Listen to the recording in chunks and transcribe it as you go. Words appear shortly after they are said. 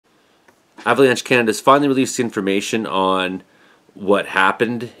Avalanche Canada's finally released information on what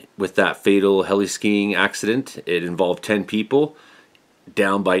happened with that fatal heli skiing accident. It involved 10 people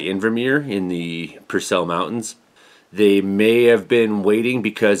down by Invermere in the Purcell Mountains. They may have been waiting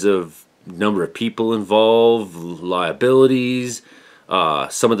because of number of people involved, liabilities.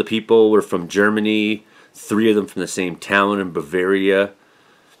 Some of the people were from Germany, 3 of them from the same town in Bavaria.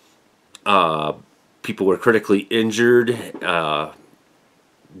 People were critically injured.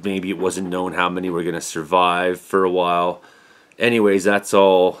 Maybe it wasn't known how many were going to survive for a while. Anyways, that's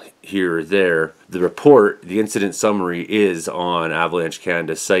all here or there. The report, the incident summary, is on Avalanche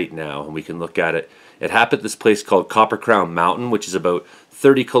Canada's site now, and we can look at it. It happened at this place called Copper Crown Mountain, which is about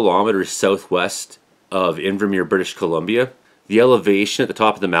 30 kilometers southwest of Invermere, British Columbia. The elevation at the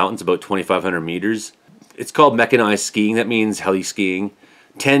top of the mountain is about 2,500 meters. It's called mechanized skiing. That means heli skiing.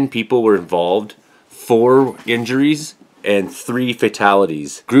 10 people were involved, 4 injuries, and 3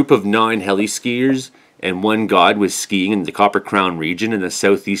 fatalities. Group of 9 heli skiers and 1 guide was skiing in the Copper Crown region in the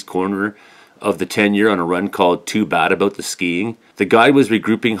southeast corner of the tenure on a run called Too Bad About the Skiing. The guide was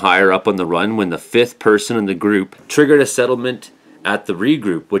regrouping higher up on the run when the 5th person in the group triggered a settlement at the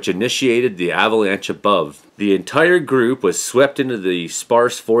regroup, which initiated the avalanche above. The entire group was swept into the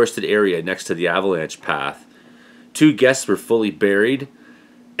sparse forested area next to the avalanche path. 2 guests were fully buried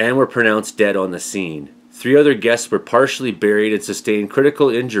and were pronounced dead on the scene. 3 other guests were partially buried and sustained critical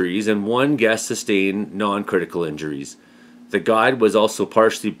injuries, and 1 guest sustained non-critical injuries. The guide was also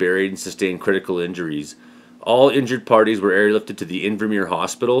partially buried and sustained critical injuries. All injured parties were airlifted to the Invermere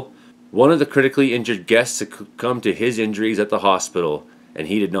Hospital. One of the critically injured guests succumbed to his injuries at the hospital, and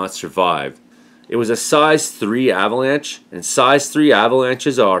he did not survive. It was a size 3 avalanche, and size 3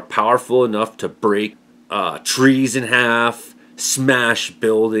 avalanches are powerful enough to break trees in half, smash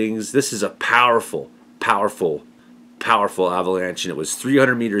buildings. This is a powerful avalanche, and it was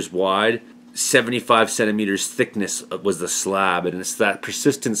 300 meters wide, 75 centimeters thickness was the slab, and it's that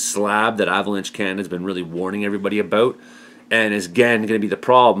persistent slab that Avalanche Canada has been really warning everybody about, and is again going to be the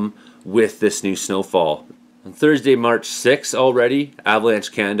problem with this new snowfall. On Thursday, March 6th already,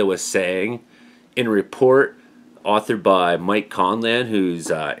 Avalanche Canada was saying in a report authored by Mike Conlan,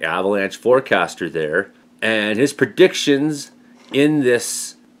 who's avalanche forecaster there, and his predictions in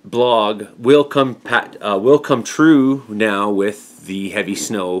this blog will come true now with the heavy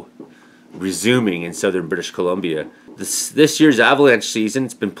snow resuming in southern British Columbia. This year's avalanche season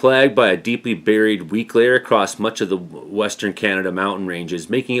has been plagued by a deeply buried weak layer across much of the western Canada mountain ranges,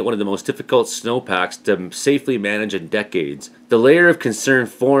 making it one of the most difficult snowpacks to safely manage in decades. The layer of concern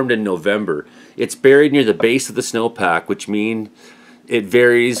formed in November. It's buried near the base of the snowpack, which means it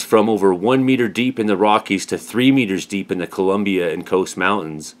varies from over 1 meter deep in the Rockies to 3 meters deep in the Columbia and Coast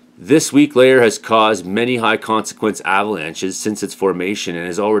Mountains. This weak layer has caused many high-consequence avalanches since its formation and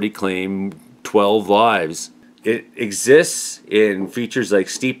has already claimed 12 lives. It exists in features like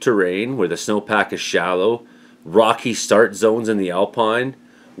steep terrain where the snowpack is shallow, rocky start zones in the alpine,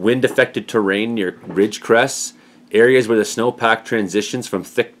 wind-affected terrain near ridge crests, areas where the snowpack transitions from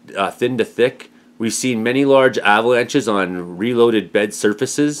thin to thick. We've seen many large avalanches on reloaded bed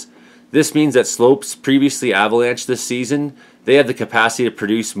surfaces. This means that slopes previously avalanched this season, they have the capacity to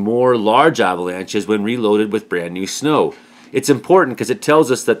produce more large avalanches when reloaded with brand new snow. It's important because it tells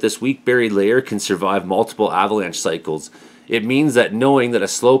us that this weak buried layer can survive multiple avalanche cycles. It means that knowing that a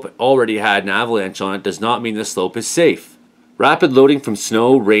slope already had an avalanche on it does not mean the slope is safe. Rapid loading from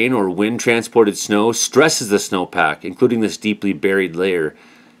snow, rain, or wind-transported snow stresses the snowpack, including this deeply buried layer.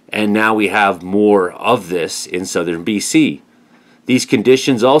 And now we have more of this in southern BC. These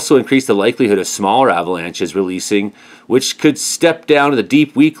conditions also increase the likelihood of smaller avalanches releasing, which could step down to the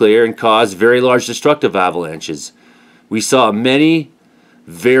deep weak layer and cause very large destructive avalanches. We saw many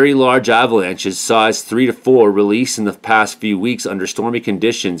very large avalanches, size 3 to 4, release in the past few weeks under stormy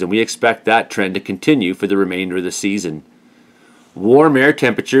conditions, and we expect that trend to continue for the remainder of the season. Warm air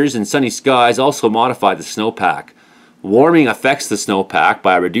temperatures and sunny skies also modify the snowpack. Warming affects the snowpack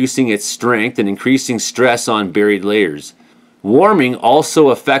by reducing its strength and increasing stress on buried layers. Warming also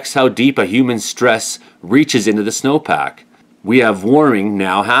affects how deep a human stress reaches into the snowpack. We have warming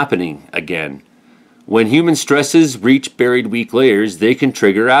now happening again. When human stresses reach buried weak layers, they can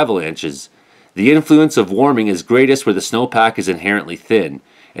trigger avalanches. The influence of warming is greatest where the snowpack is inherently thin,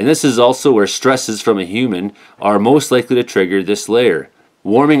 and this is also where stresses from a human are most likely to trigger this layer.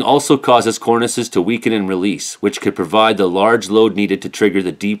 Warming also causes cornices to weaken and release, which could provide the large load needed to trigger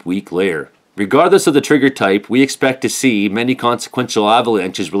the deep weak layer. Regardless of the trigger type, we expect to see many consequential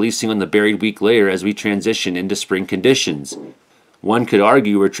avalanches releasing on the buried weak layer as we transition into spring conditions. One could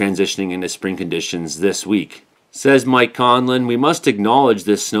argue we're transitioning into spring conditions this week. Says Mike Conlon, we must acknowledge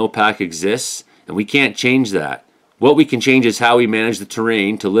this snowpack exists, and we can't change that. What we can change is how we manage the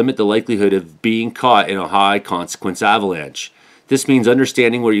terrain to limit the likelihood of being caught in a high consequence avalanche. This means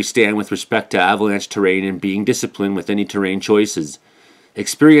understanding where you stand with respect to avalanche terrain and being disciplined with any terrain choices.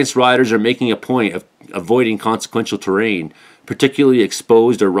 Experienced riders are making a point of avoiding consequential terrain, particularly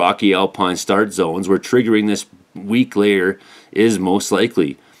exposed or rocky alpine start zones where triggering this weak layer is most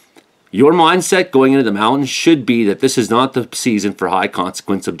likely. Your mindset going into the mountains should be that this is not the season for high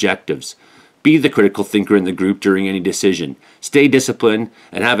consequence objectives. Be the critical thinker in the group during any decision. Stay disciplined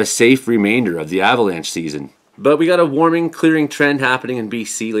and have a safe remainder of the avalanche season. But we got a warming, clearing trend happening in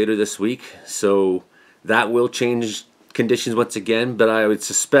BC later this week, so that will change conditions once again, but I would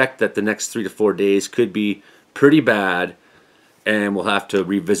suspect that the next 3 to 4 days could be pretty bad, and we'll have to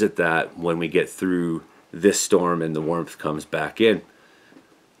revisit that when we get through this storm and the warmth comes back in.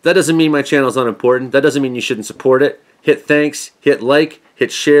 That doesn't mean my channel is unimportant. That doesn't mean you shouldn't support it. Hit thanks, hit like,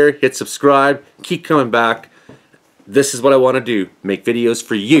 hit share, hit subscribe. Keep coming back. This is what I want to do. Make videos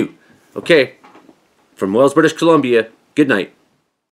for you. Okay. From Wells, British Columbia, good night.